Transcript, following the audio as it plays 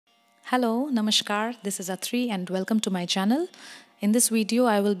Hello, Namaskar, this is Atri and welcome to my channel. In this video,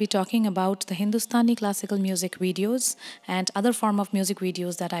 I will be talking about the Hindustani classical music videos and other form of music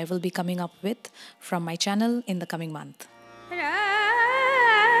videos that I will be coming up with from my channel in the coming month.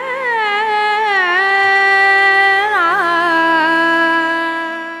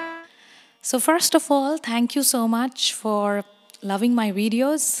 So first of all, thank you so much for loving my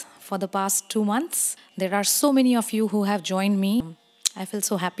videos for the past 2 months. There are so many of you who have joined me. I feel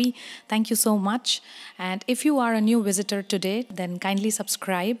so happy. Thank you so much. And if you are a new visitor today, then kindly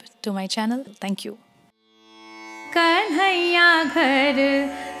subscribe to my channel. Thank you.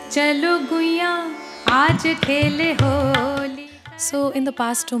 So in the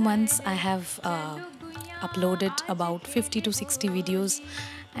past 2 months, I have uploaded about 50 to 60 videos.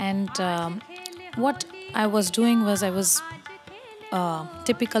 And what I was doing was I was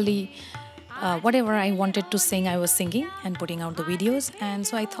typically whatever I wanted to sing, I was singing and putting out the videos. And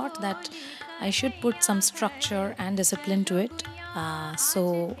so I thought that I should put some structure and discipline to it.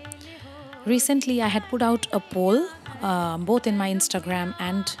 So recently I had put out a poll both in my Instagram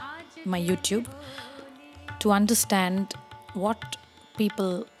and my YouTube to understand what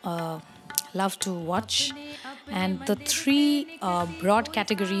people love to watch. And the three broad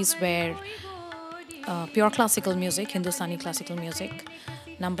categories were pure classical music, Hindustani classical music.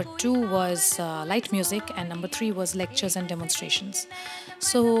 Number 2 was light music, and number 3 was lectures and demonstrations.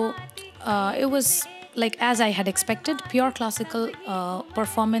 So it was like as I had expected, pure classical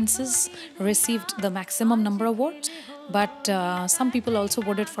performances received the maximum number of votes, but some people also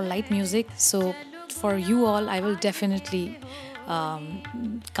voted for light music. So for you all, I will definitely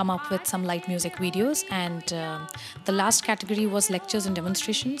come up with some light music videos. And the last category was lectures and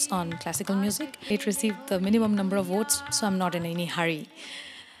demonstrations on classical music. It received the minimum number of votes, so I'm not in any hurry.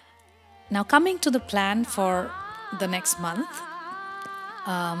 Now coming to the plan for the next month,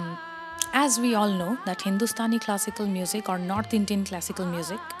 as we all know that Hindustani classical music or North Indian classical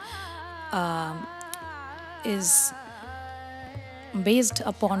music is based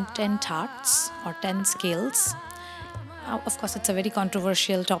upon 10 thats or 10 scales. Of course, it's a very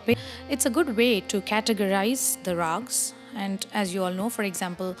controversial topic. It's a good way to categorize the rags. And as you all know, for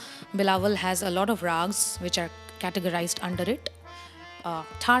example, Bilawal has a lot of rags which are categorized under it.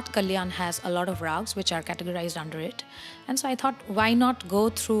 That Kalyan has a lot of rags which are categorized under it. And so I thought, why not go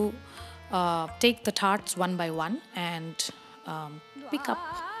through, take the thats one by one and pick up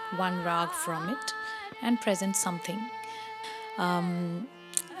one rag from it and present something.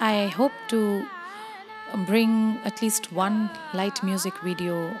 I hope to bring at least one light music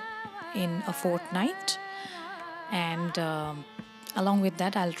video in a fortnight. And along with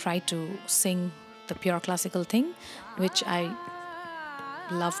that, I'll try to sing the pure classical thing, which I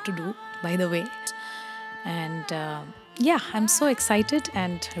love to do, by the way. And yeah, I'm so excited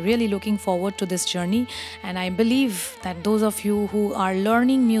and really looking forward to this journey. And I believe that those of you who are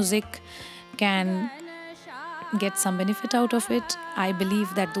learning music can get some benefit out of it. I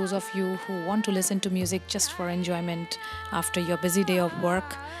believe that those of you who want to listen to music just for enjoyment after your busy day of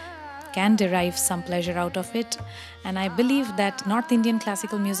work can derive some pleasure out of it. And I believe that North Indian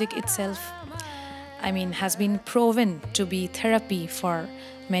classical music itself, I mean, has been proven to be therapy for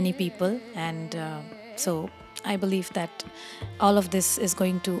many people. And so I believe that all of this is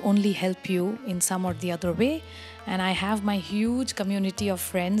going to only help you in some or the other way. And I have my huge community of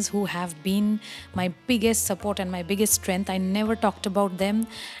friends who have been my biggest support and my biggest strength. I never talked about them.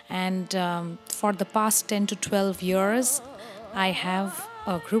 And for the past 10 to 12 years, I have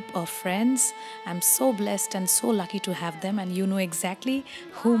a group of friends. I'm so blessed and so lucky to have them. And you know exactly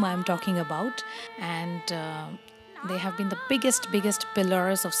whom I'm talking about. And they have been the biggest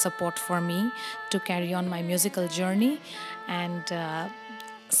pillars of support for me to carry on my musical journey. And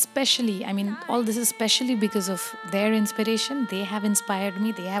especially, I mean, all this is especially because of their inspiration. They have inspired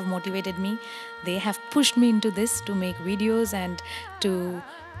me, they have motivated me, they have pushed me into this to make videos and to,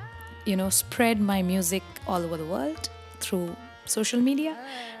 you know, spread my music all over the world through social media.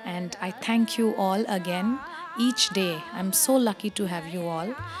 And I thank you all again each day. I'm so lucky to have you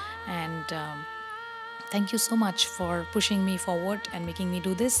all. And thank you so much for pushing me forward and making me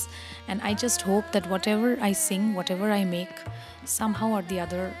do this. And I just hope that whatever I sing, whatever I make, somehow or the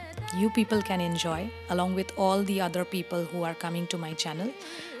other, you people can enjoy, along with all the other people who are coming to my channel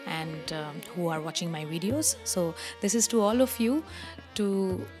and who are watching my videos. So this is to all of you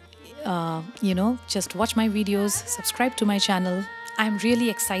to, you know, just watch my videos, subscribe to my channel. I'm really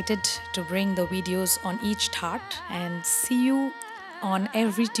excited to bring the videos on each that and see you on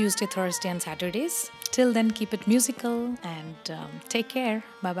every Tuesday, Thursday and Saturdays. Till then, keep it musical and take care.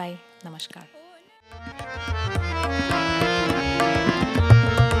 Bye-bye. Namaskar.